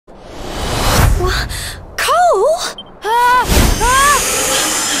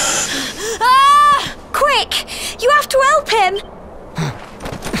him!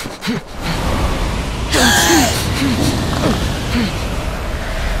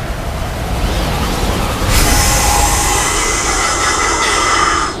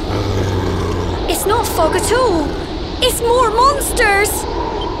 It's not fog at all! It's more monsters!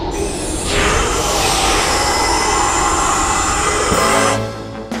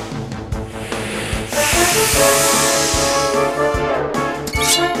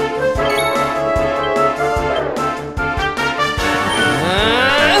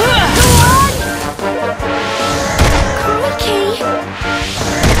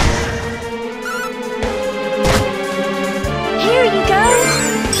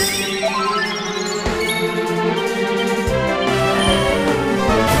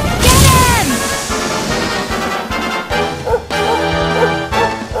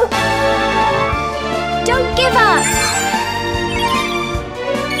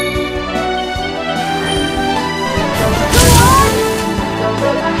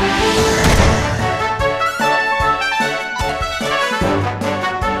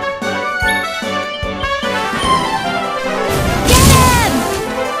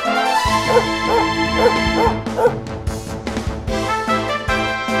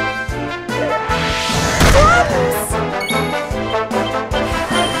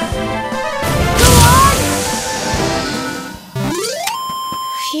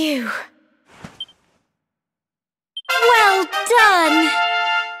 Phew. Well done!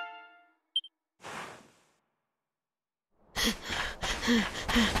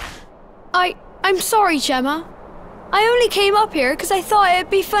 I'm sorry, Gemma. I only came up here because I thought it'd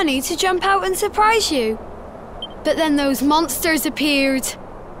be funny to jump out and surprise you. But then those monsters appeared.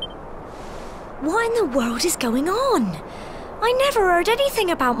 What in the world is going on? I never heard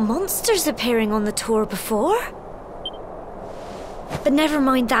anything about monsters appearing on the tour before. But never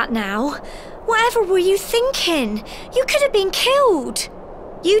mind that now. Whatever were you thinking? You could have been killed.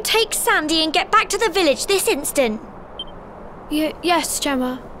 You take Sandy and get back to the village this instant. Yes,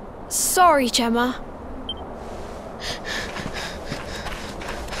 Gemma. Sorry, Gemma.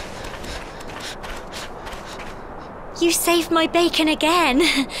 You saved my bacon again.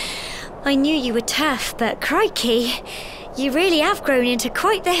 I knew you were tough, but crikey, you really have grown into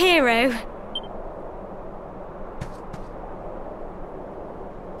quite the hero.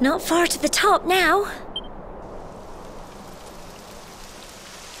 Not far to the top now.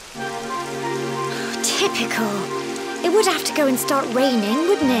 Typical. It would have to go and start raining,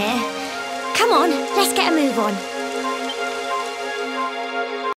 wouldn't it? Come on, let's get a move on.